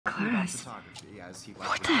about Class. photography, as he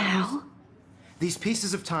What the hell? These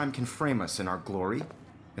pieces of time can frame us in our glory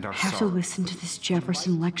and our I have to sorrow. listen to this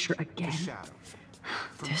Jefferson lecture The again. shadow.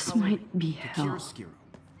 From This color might be to hell. chiaroscuro.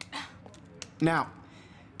 Now,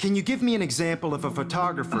 can you give me an example of a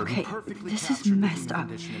photographer Okay, who perfectly this is captured the messed human up.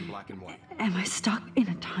 condition in black and white? Am I stuck in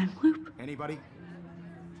a time loop? Anybody?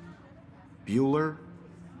 Bueller?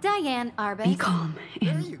 Diane Arbus. Be calm There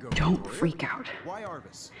and you go, don't Victoria. freak out. Why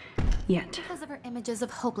Arbus? Yet. Because of her images of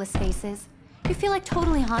hopeless faces, you feel like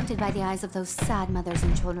totally haunted by the eyes of those sad mothers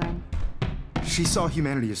and children. She saw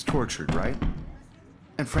humanity as tortured, right?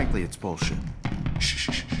 And frankly, it's bullshit. Shh,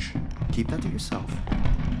 shh, shh, shh. Keep that to yourself.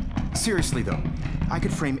 Seriously, though, I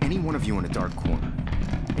could frame any one of you in a dark corner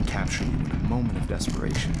and capture you in a moment of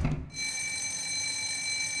desperation.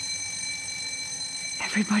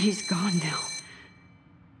 Everybody's gone now.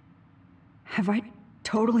 Have I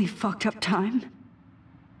totally fucked up time?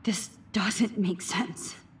 This doesn't make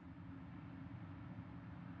sense.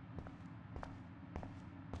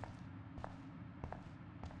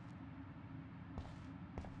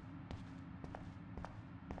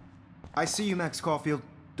 I see you, Max Caulfield.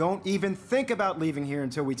 Don't even think about leaving here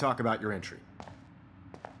until we talk about your entry.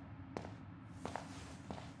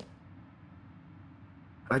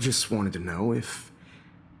 I just wanted to know if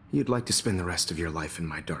you'd like to spend the rest of your life in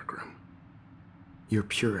my darkroom. Your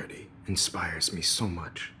purity inspires me so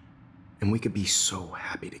much, and we could be so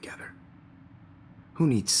happy together. Who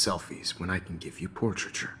needs selfies when I can give you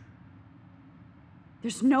portraiture?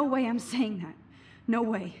 There's no way I'm saying that. No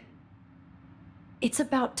way. It's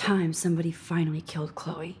about time somebody finally killed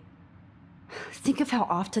Chloe. Think of how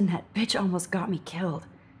often that bitch almost got me killed.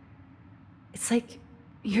 It's like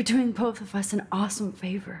you're doing both of us an awesome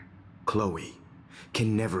favor. Chloe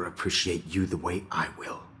can never appreciate you the way I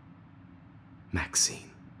will.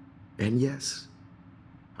 Maxine. And yes,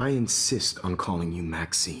 I insist on calling you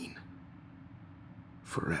Maxine.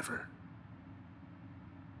 Forever.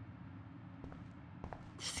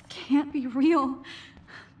 This can't be real.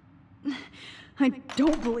 I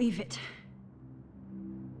don't believe it.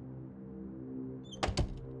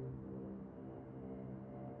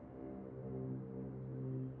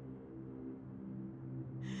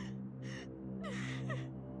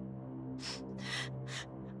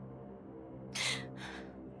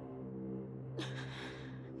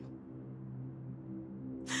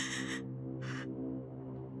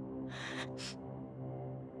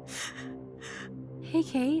 Hey,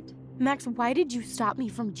 Kate. Max, why did you stop me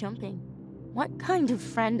from jumping? What kind of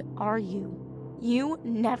friend are you? You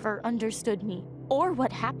never understood me, or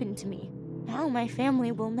what happened to me. Now my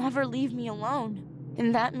family will never leave me alone,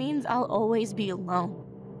 and that means I'll always be alone.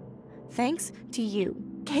 Thanks to you.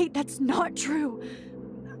 Kate, that's not true.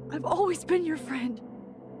 I've always been your friend.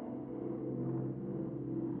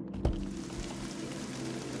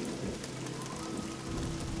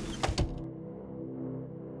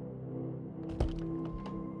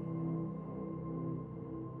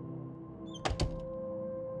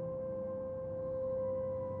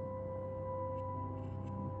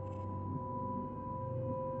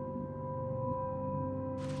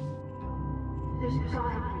 There's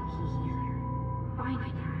gotta be a key here. Find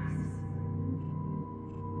it, Max.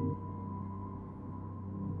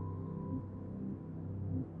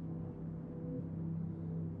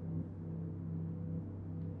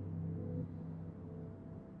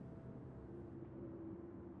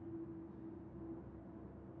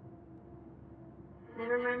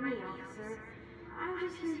 Never mind me, officer. I'm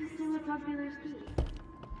just here to steal a drug dealer's key.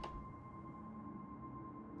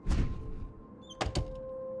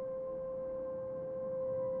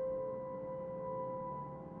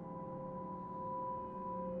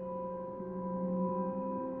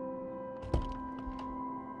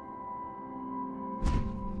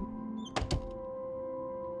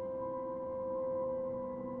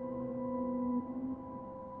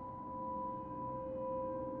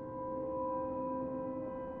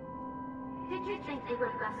 Did you think they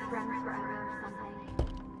were best friends forever or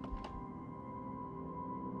something?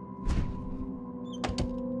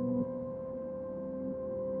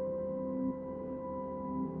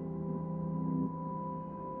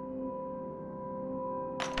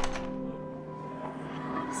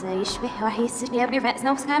 زيش به وحيس لي أبري بس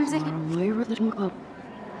نو سكام زك. Lyra let him go.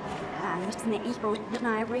 بس نعيش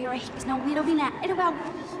بودنا يبري ريح بس نو بيرو بينا إلوا.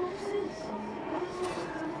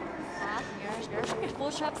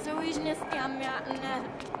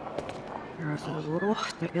 There's a little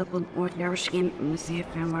that isn't what they're skin and see if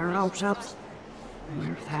I'm where else up.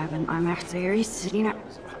 We're having I'm actually sitting up.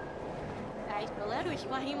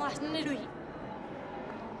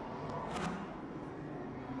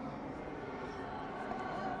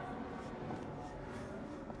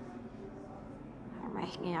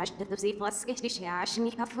 Ja, das ist was richtig, ja, ich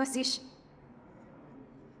nicht auf was ich.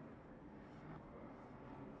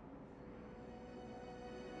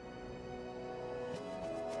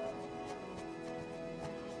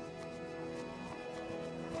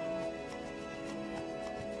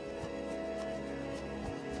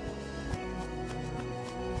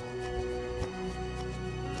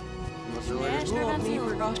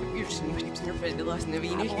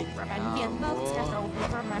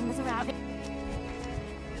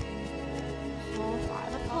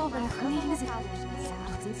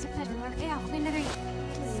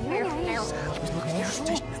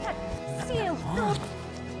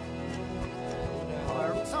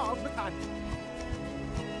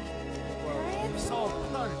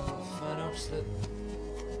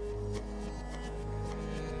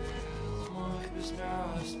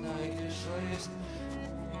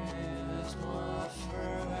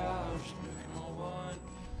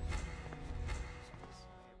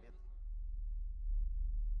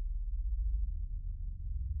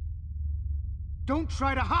 Don't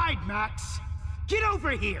try to hide, Max! Get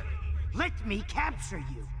over here! Let me capture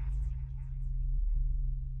you!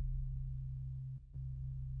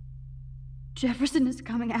 Jefferson is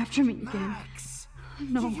coming after me again. Max!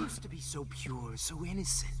 No. You used to be so pure, so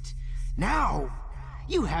innocent. Now,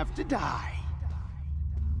 you have to die.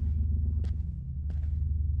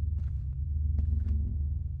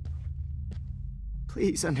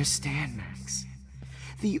 Please understand, Max.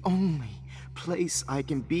 The only place I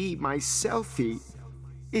can be myself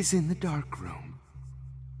is in the dark room.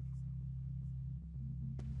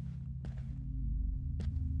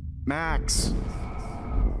 Max!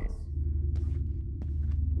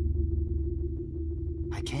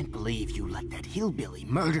 I can't believe you let that hillbilly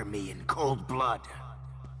murder me in cold blood.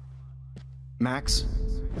 Max?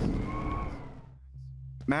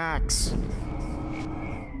 Max!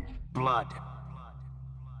 Blood.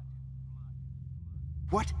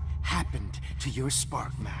 What happened to your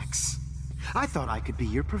spark, Max? I thought I could be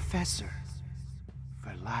your professor.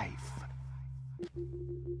 For life.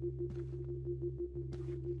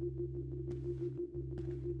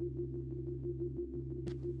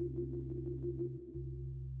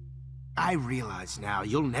 I realize now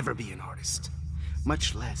you'll never be an artist.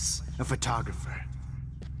 Much less a photographer.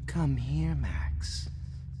 Come here, Max.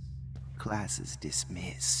 Class is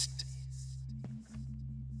dismissed.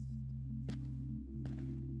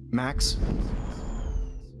 Max?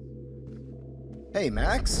 Hey,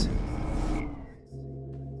 Max?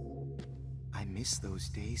 I miss those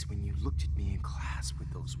days when you looked at me in class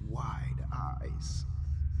with those wide eyes.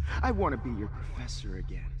 I want to be your professor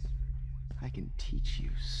again. I can teach you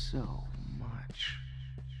so much.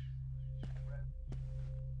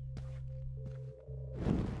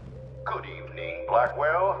 Good evening,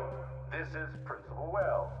 Blackwell. This is Principal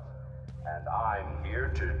Wells, and I'm here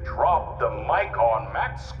to drop the mic on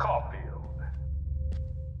Max Caulfield.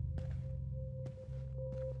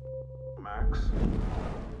 Max?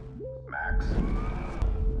 Max?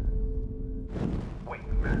 Wait,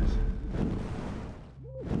 Max.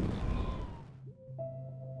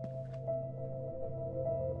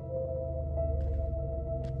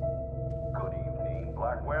 Good evening,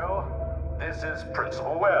 Blackwell. This is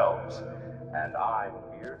Principal Wells, and I'm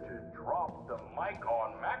here to drop the mic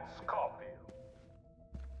on Max Caulfield.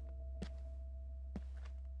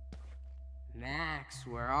 Max,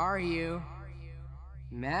 where are you?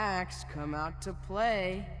 Max, come out to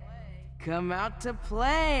play. Come out to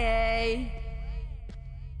play, eh?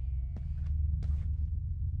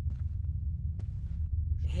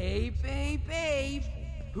 Hey, babe,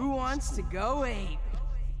 who wants to go ape?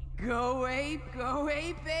 Go ape,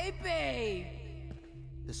 babe.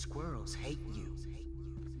 The squirrels hate you.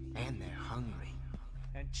 And they're hungry.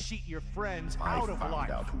 And cheat your friends I out of found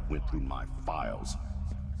life. out who went through my files.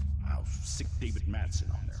 I'll sick David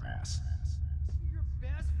Madsen on their ass. Your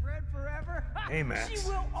best friend forever? Hey, Max. She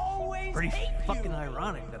will always Pretty hate fucking you.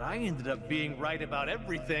 ironic that I ended up being right about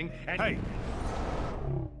everything, and hey,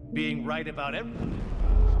 being right about everything.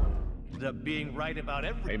 Ended up being right about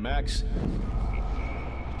everything. Hey, Max.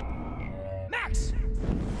 Max!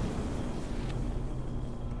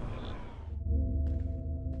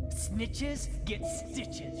 Snitches get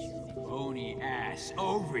stitches. Bony ass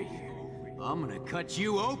over here. I'm gonna cut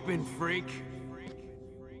you open, freak.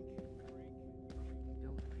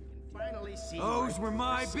 Those were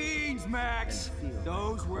my beans, Max.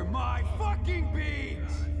 Those were my fucking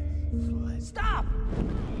beans. Stop!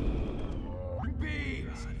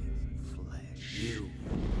 Beans.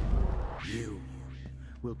 You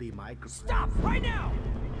will be my... Stop right now!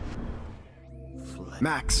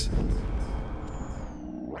 Max!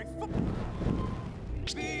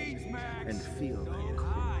 Beans, Max. and feel that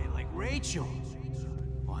Hi, like Rachel.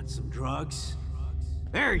 Want some drugs?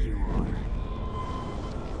 There you are.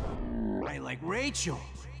 Hi, like Rachel.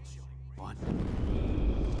 Want...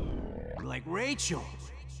 Like Rachel.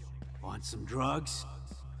 Want some drugs?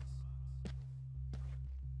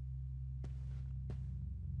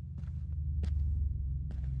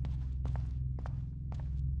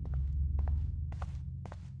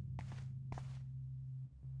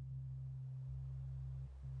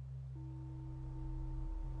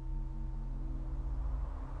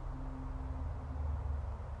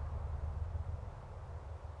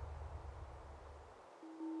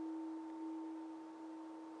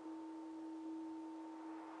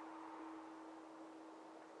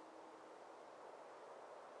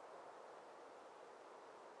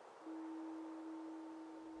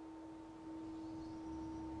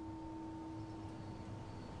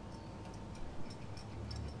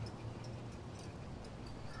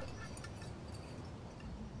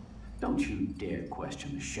 Don't you dare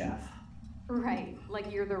question the chef. Right,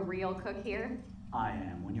 like you're the real cook here? I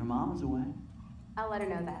am when your mom is away. I'll let her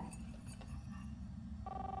know that.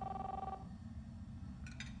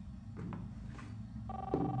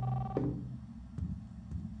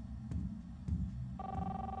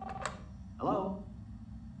 Hello?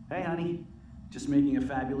 Hey, honey. Just making a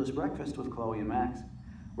fabulous breakfast with Chloe and Max.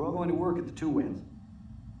 We're all going to work at the Two Winds.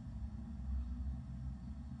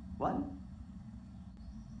 What?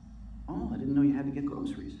 Oh, I didn't know you had to get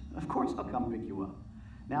groceries. Of course I'll come pick you up.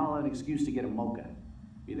 Now I'll have an excuse to get a mocha.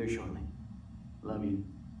 Be there shortly. Love you.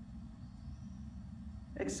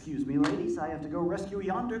 Excuse me, ladies. I have to go rescue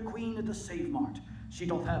yonder queen at the Save Mart. She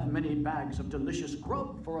doth have many bags of delicious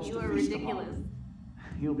grub for us to feast upon. You are ridiculous.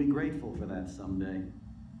 You'll be grateful for that someday.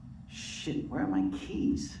 Shit, where are my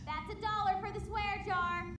keys? That's $1 for the swear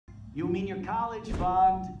jar. You mean your college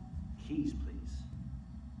fund? Keys, please.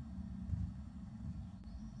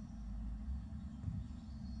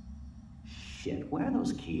 Shit, where are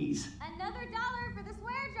those keys? Another $1 for the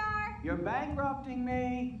swear jar. You're bankrupting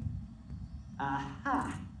me.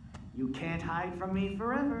 Aha! You can't hide from me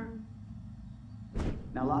forever.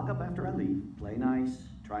 Now lock up after I leave. Play nice.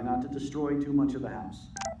 Try not to destroy too much of the house.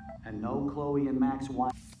 And no Chloe and Max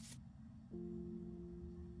wine.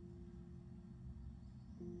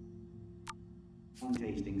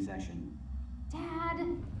 Tasting session. Dad.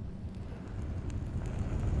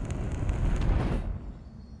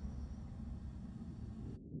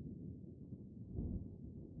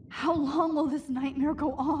 How long will this nightmare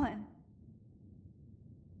go on?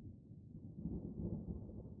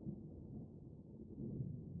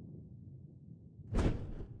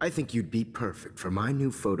 I think you'd be perfect for my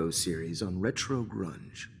new photo series on retro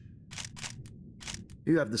grunge.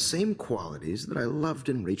 You have the same qualities that I loved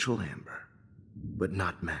in Rachel Amber, but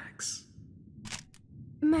not Max.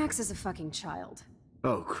 Max is a fucking child.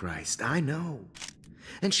 Oh, Christ, I know.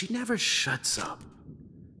 And she never shuts up,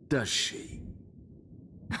 does she?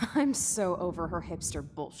 I'm so over her hipster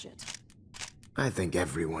bullshit. I think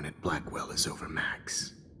everyone at Blackwell is over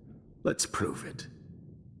Max. Let's prove it.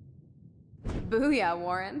 Booyah,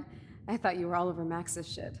 Warren. I thought you were all over Max's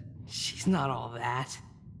shit. She's not all that.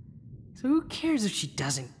 So who cares if she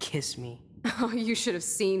doesn't kiss me? Oh, you should have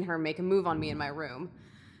seen her make a move on me in my room.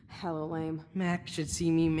 Hella lame. Max should see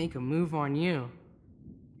me make a move on you.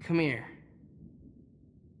 Come here.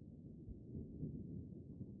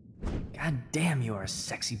 God damn, you are a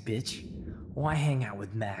sexy bitch. Why hang out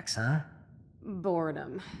with Max, huh?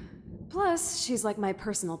 Boredom. Plus, she's like my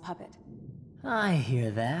personal puppet. I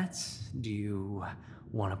hear that. Do you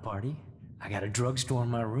want a party? I got a drugstore in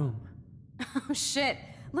my room. Oh shit,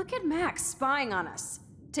 look at Max spying on us.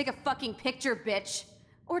 Take a fucking picture, bitch.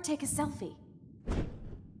 Or take a selfie.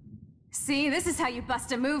 See, this is how you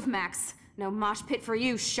bust a move, Max. No mosh pit for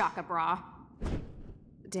you, Shaka Bra.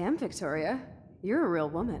 Damn, Victoria. You're a real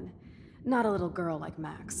woman. Not a little girl like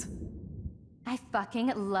Max. I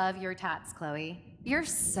fucking love your tats, Chloe. You're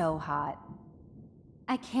so hot.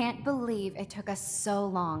 I can't believe it took us so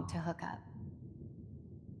long to hook up.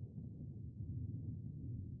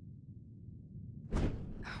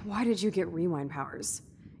 Why did you get rewind powers?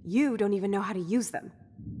 You don't even know how to use them.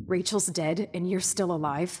 Rachel's dead and you're still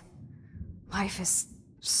alive. Life is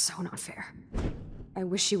so not fair. I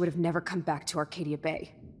wish you would have never come back to Arcadia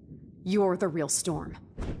Bay. You're the real Storm.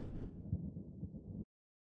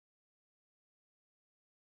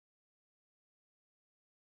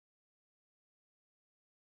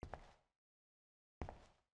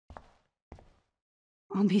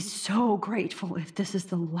 I'll be so grateful if this is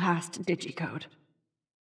the last digicode.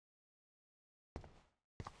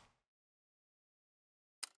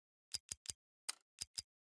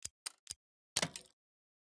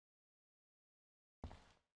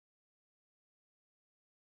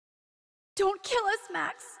 Don't kill us,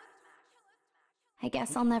 Max! I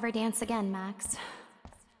guess I'll never dance again, Max.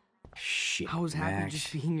 Shit, I was happy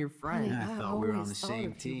just being your friend. I thought we were on the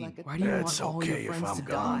same team. Why do you want It's all your okay if friends I'm to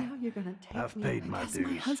gone. die? Now you're gonna take I've me. paid my That's dues.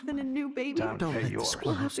 my husband and new baby. Time to pay yours.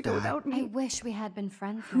 You'll have to go without me. I wish we had been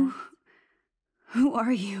friends. Who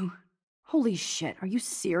are you? Holy shit, are you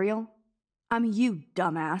serial? I'm you,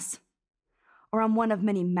 dumbass. Or I'm one of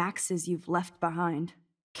many Maxes you've left behind.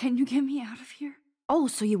 Can you get me out of here? Oh,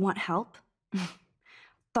 so you want help?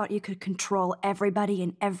 Thought you could control everybody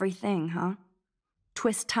and everything, huh?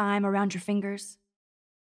 Twist time around your fingers?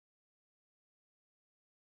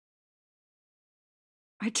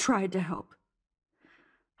 I tried to help.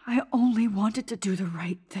 I only wanted to do the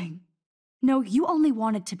right thing. No, you only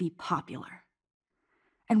wanted to be popular.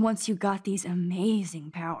 And once you got these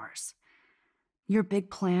amazing powers, your big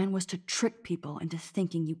plan was to trick people into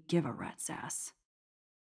thinking you give a rat's ass.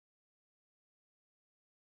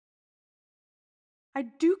 I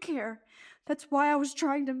do care. That's why I was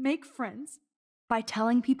trying to make friends. By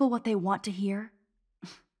telling people what they want to hear?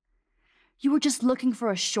 You were just looking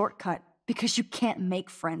for a shortcut because you can't make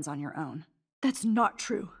friends on your own. That's not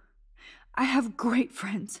true. I have great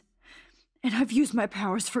friends, and I've used my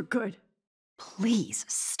powers for good. Please,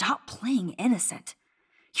 stop playing innocent.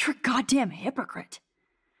 You're a goddamn hypocrite.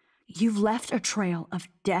 You've left a trail of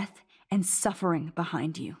death and suffering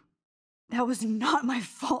behind you. That was not my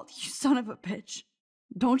fault, you son of a bitch.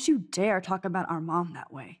 Don't you dare talk about our mom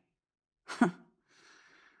that way.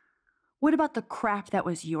 What about the crap that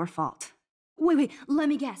was your fault? Wait, let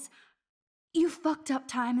me guess. You fucked up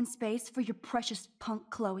time and space for your precious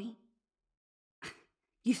punk Chloe?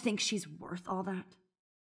 You think she's worth all that?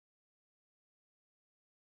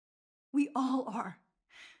 We all are.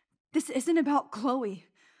 This isn't about Chloe,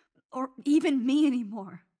 or even me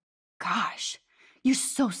anymore. Gosh, you're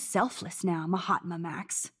so selfless now, Mahatma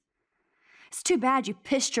Max. It's too bad you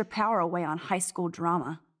pissed your power away on high school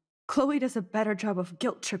drama. Chloe does a better job of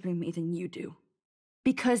guilt-tripping me than you do.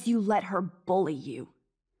 Because you let her bully you.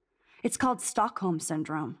 It's called Stockholm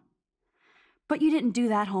Syndrome. But you didn't do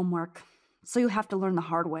that homework, so you have to learn the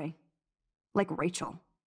hard way. Like Rachel.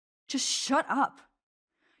 Just shut up.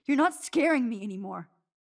 You're not scaring me anymore.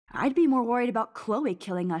 I'd be more worried about Chloe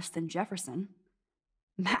killing us than Jefferson.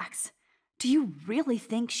 Max, do you really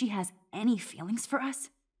think she has any feelings for us?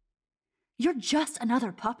 You're just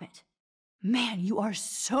another puppet. Man, you are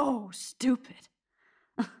so stupid.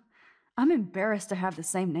 I'm embarrassed to have the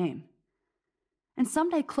same name. And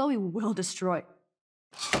someday Chloe will destroy...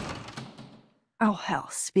 Oh hell,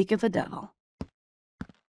 speak of the devil.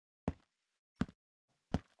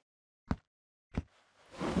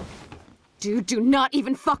 Dude, do not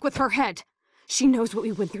even fuck with her head. She knows what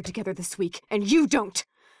we went through together this week, and you don't.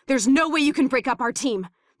 There's no way you can break up our team.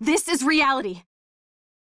 This is reality.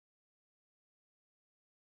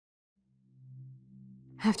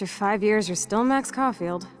 After 5 years, you're still Max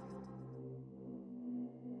Caulfield.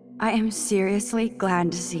 I am seriously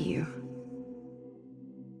glad to see you.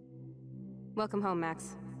 Welcome home,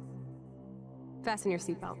 Max. Fasten your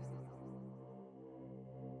seatbelt.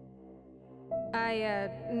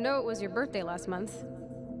 I know it was your birthday last month.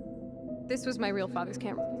 This was my real father's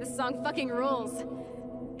camera. This song fucking rules.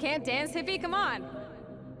 Can't dance, hippie? Come on.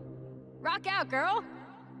 Rock out, girl!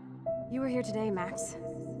 You were here today, Max.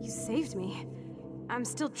 You saved me. I'm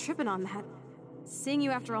still tripping on that. Seeing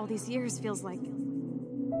you after all these years feels like...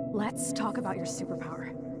 Let's talk about your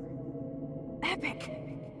superpower. Epic!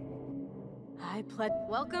 I pled...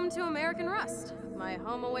 Welcome to American Rust, my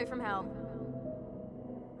home away from hell.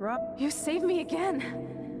 You saved me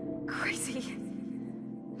again. Crazy.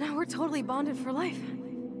 Now we're totally bonded for life.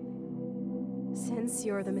 Since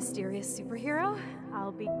you're the mysterious superhero,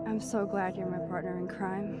 I'll be... I'm so glad you're my partner in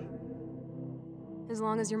crime. As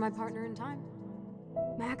long as you're my partner in time.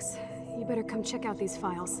 Max, you better come check out these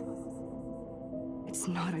files. It's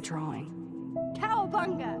not a drawing.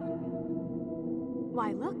 Cowabunga!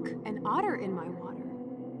 Why, look, an otter in my water.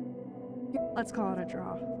 Let's call it a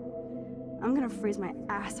draw. I'm gonna freeze my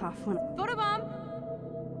ass off when... Photobomb!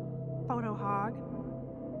 Photo hog.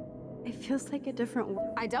 It feels like a different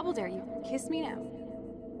world. I double dare you. Kiss me now.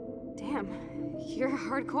 Damn, you're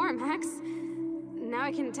hardcore, Max. Now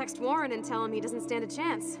I can text Warren and tell him he doesn't stand a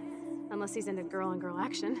chance. Unless he's into girl-on-girl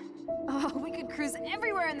action. Oh, we could cruise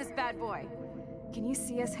everywhere in this bad boy. Can you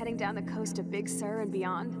see us heading down the coast of Big Sur and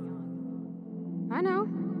beyond? I know,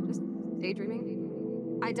 just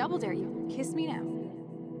daydreaming. I double dare you. Kiss me now.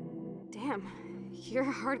 Damn, you're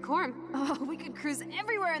hardcore. Oh, we could cruise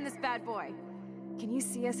everywhere in this bad boy. Can you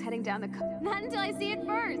see us heading down the coast? Not until I see it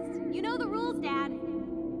first. You know the rules, Dad.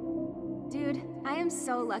 Dude, I am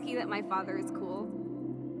so lucky that my father is cool.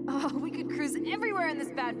 Oh, we could cruise everywhere in this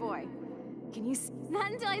bad boy. Can you Not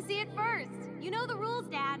until I see it first. You know the rules,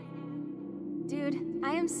 Dad. Dude,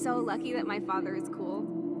 I am so lucky that my father is cool.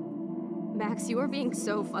 Max, you are being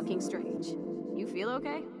so fucking strange. You feel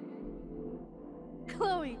okay?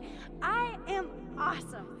 Chloe, I am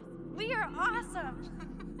awesome. We are awesome.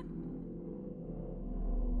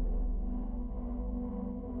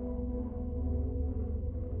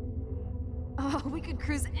 Oh, we could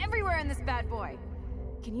cruise everywhere in this bad boy.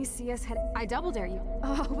 Can you see us head? I double dare you.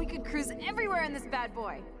 Oh, we could cruise everywhere in this bad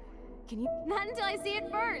boy. Can you? Not until I see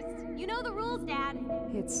it first. You know the rules, Dad.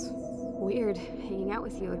 It's weird hanging out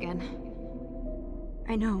with you again.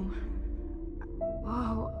 I know.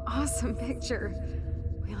 Whoa, awesome picture.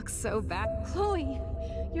 We look so bad. Chloe,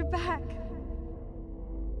 you're back.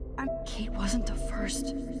 Kate wasn't the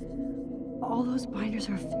first. All those binders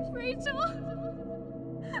are... Rachel!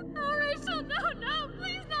 Oh, Rachel, no,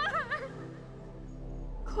 please not her!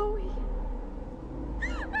 Chloe.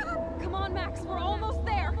 Come on, Max, we're almost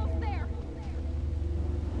there.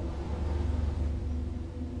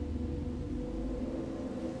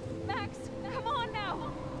 Max, come on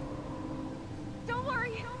now. Don't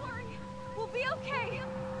worry. We'll be okay.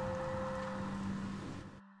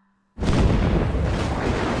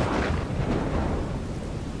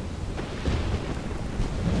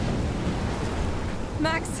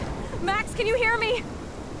 Max, can you hear me?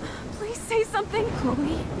 Please say something.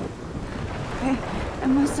 Chloe. I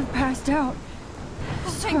must have passed out. Oh,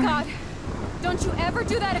 thank God. Don't you ever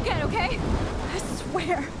do that again, okay? I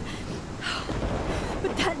swear.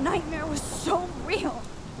 But that nightmare was so real.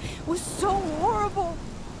 It was so horrible.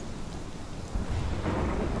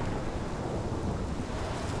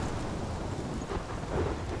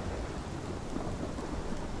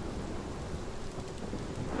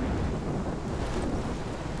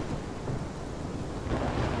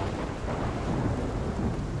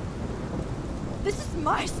 This is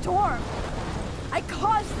my storm. I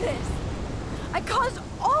caused this. I caused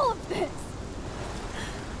all of this.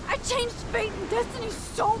 I changed fate and destiny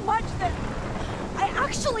so much that I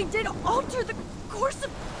actually did alter the course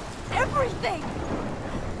of everything.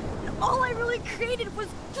 And all I really created was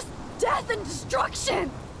just death and destruction.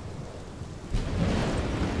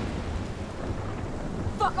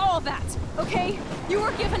 Fuck all that, okay? You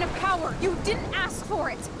were given a power. You didn't ask for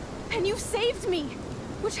it. And you saved me.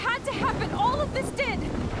 Which had to happen. All of this did.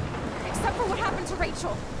 Except for what happened to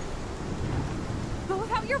Rachel. But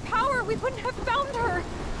without your power, we wouldn't have found her.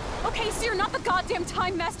 Okay, so you're not the goddamn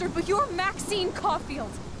Time Master, but you're Maxine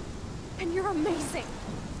Caulfield. And you're amazing.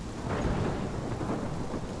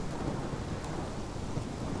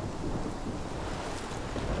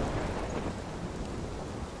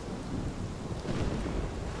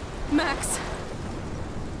 Max.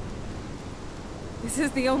 This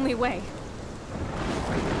is the only way.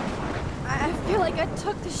 I feel like I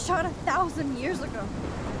took the shot 1,000 years ago.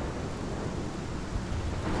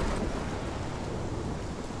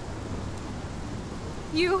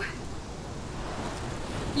 You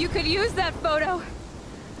could use that photo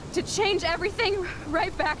to change everything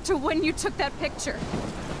right back to when you took that picture.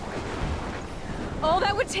 All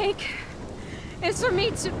that would take is for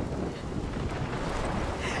me to...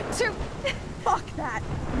 Fuck that.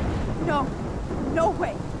 No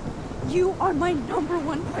way. You are my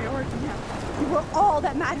 #1 priority now. You are all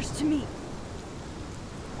that matters to me.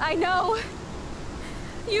 I know.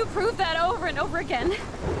 You prove that over and over again.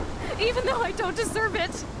 Even though I don't deserve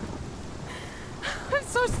it. I'm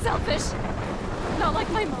so selfish. Not like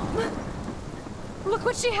my mom. Look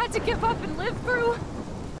what she had to give up and live through.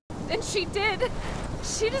 And she did.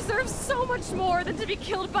 She deserves so much more than to be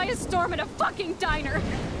killed by a storm in a fucking diner.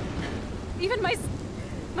 Even my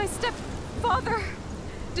stepfather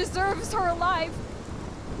deserves her alive.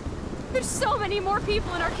 There's so many more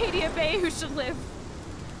people in Arcadia Bay who should live.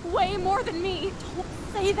 Way more than me.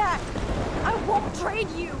 Don't say that. I won't trade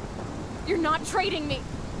you. You're not trading me.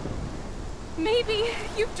 Maybe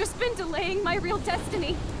you've just been delaying my real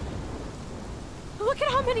destiny. Look at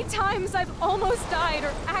how many times I've almost died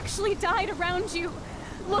or actually died around you.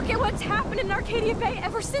 Look at what's happened in Arcadia Bay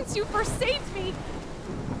ever since you first saved me.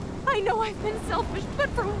 I know I've been selfish, but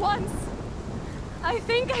for once, I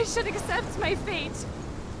think I should accept my fate.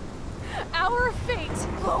 Our fate.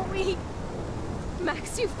 Chloe!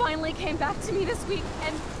 Max, you finally came back to me this week,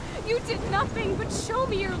 and you did nothing but show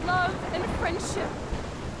me your love and friendship.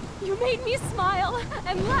 You made me smile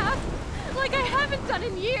and laugh like I haven't done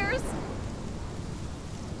in years.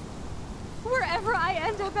 Wherever I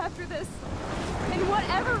end up after this, in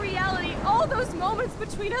whatever reality, all those moments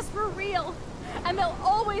between us were real, and they'll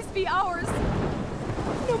always be ours.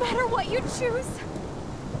 No matter what you choose,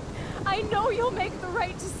 I know you'll make the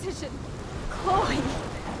right decision. Chloe,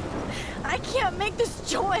 I can't make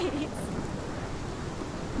this choice.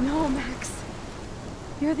 No, Max.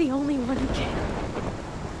 You're the only one who can.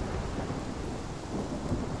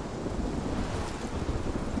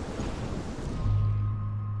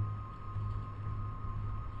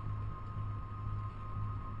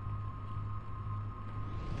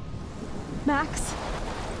 Max,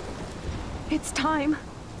 it's time.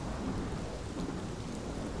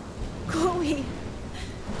 Chloe,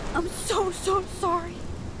 I'm so sorry.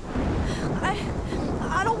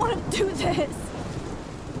 I don't want to do this.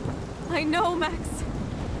 I know, Max,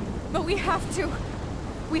 but we have to.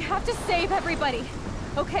 We have to save everybody,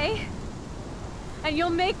 okay? And you'll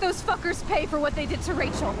make those fuckers pay for what they did to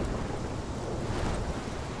Rachel.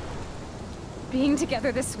 Being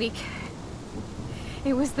together this week,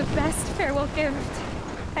 it was the best farewell gift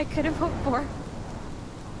I could have hoped for.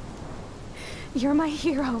 You're my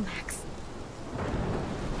hero, Max.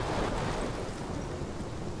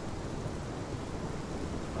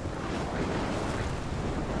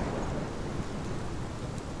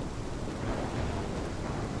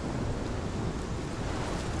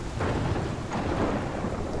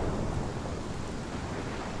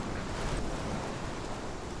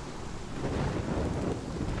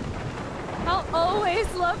 I'll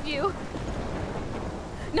always love you.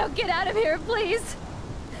 Now get out of here, please.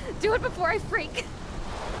 Do it before I freak.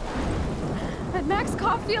 And Max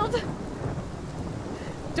Caulfield,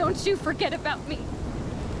 don't you forget about me.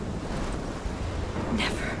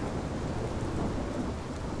 Never.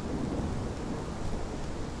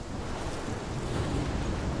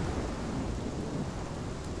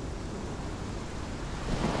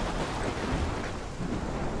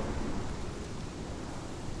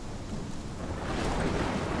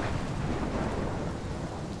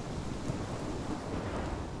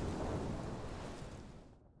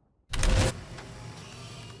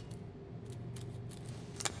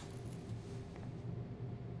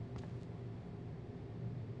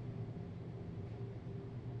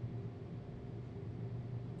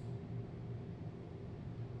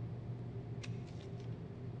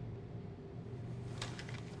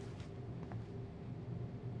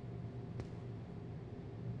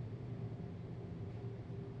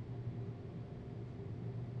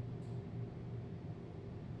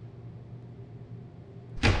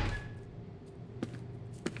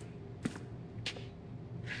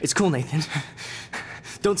 It's cool, Nathan.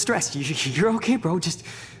 Don't stress. You're okay, bro. Just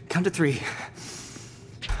count to 3.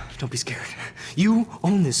 Don't be scared. You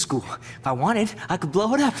own this school. If I wanted, I could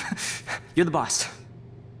blow it up. You're the boss.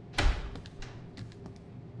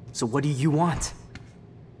 So what do you want?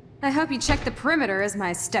 I hope you check the perimeter, as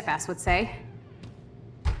my step-ass would say.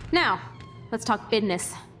 Now, let's talk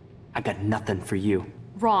business. I got nothing for you.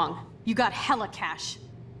 Wrong. You got hella cash.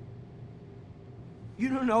 You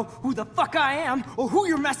don't know who the fuck I am or who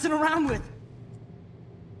you're messing around with.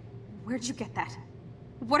 Where'd you get that?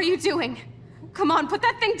 What are you doing? Come on, put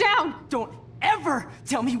that thing down! Don't ever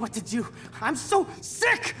tell me what to do. I'm so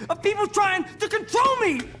sick of people trying to control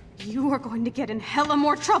me! You are going to get in hella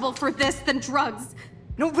more trouble for this than drugs.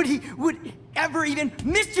 Nobody would ever even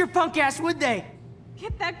miss your punk ass, would they?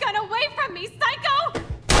 Get that gun away from me, psycho!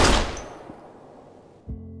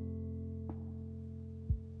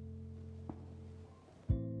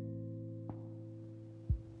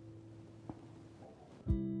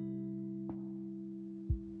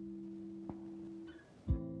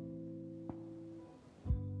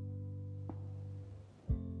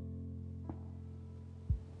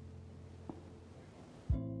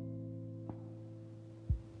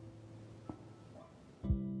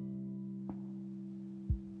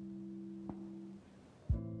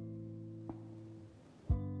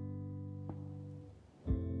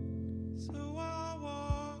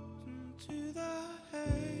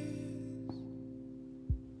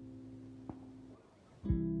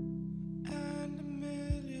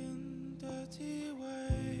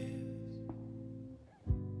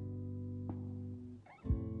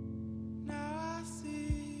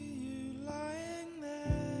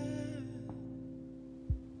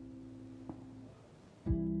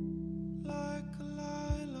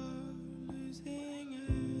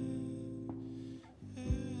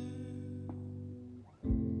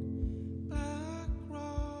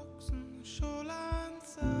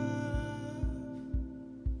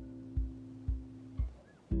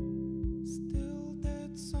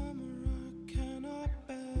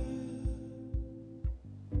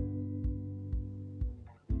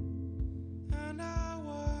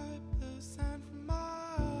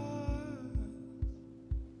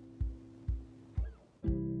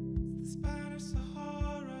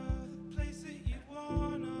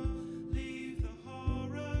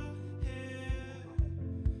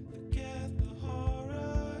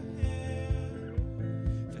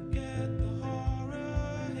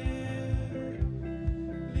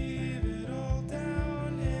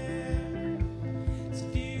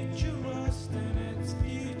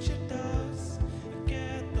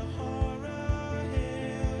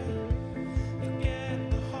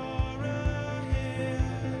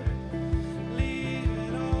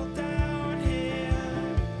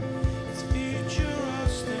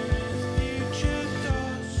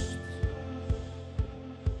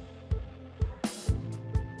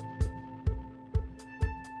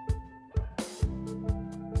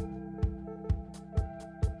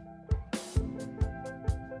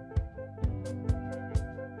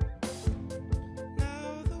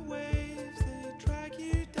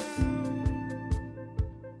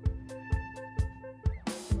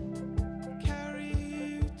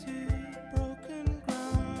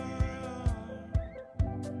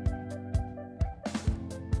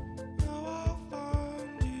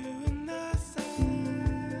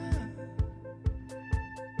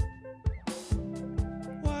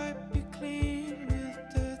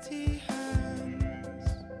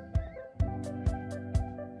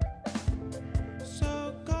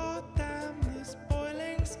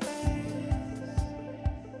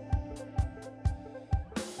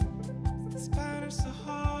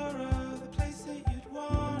 heart.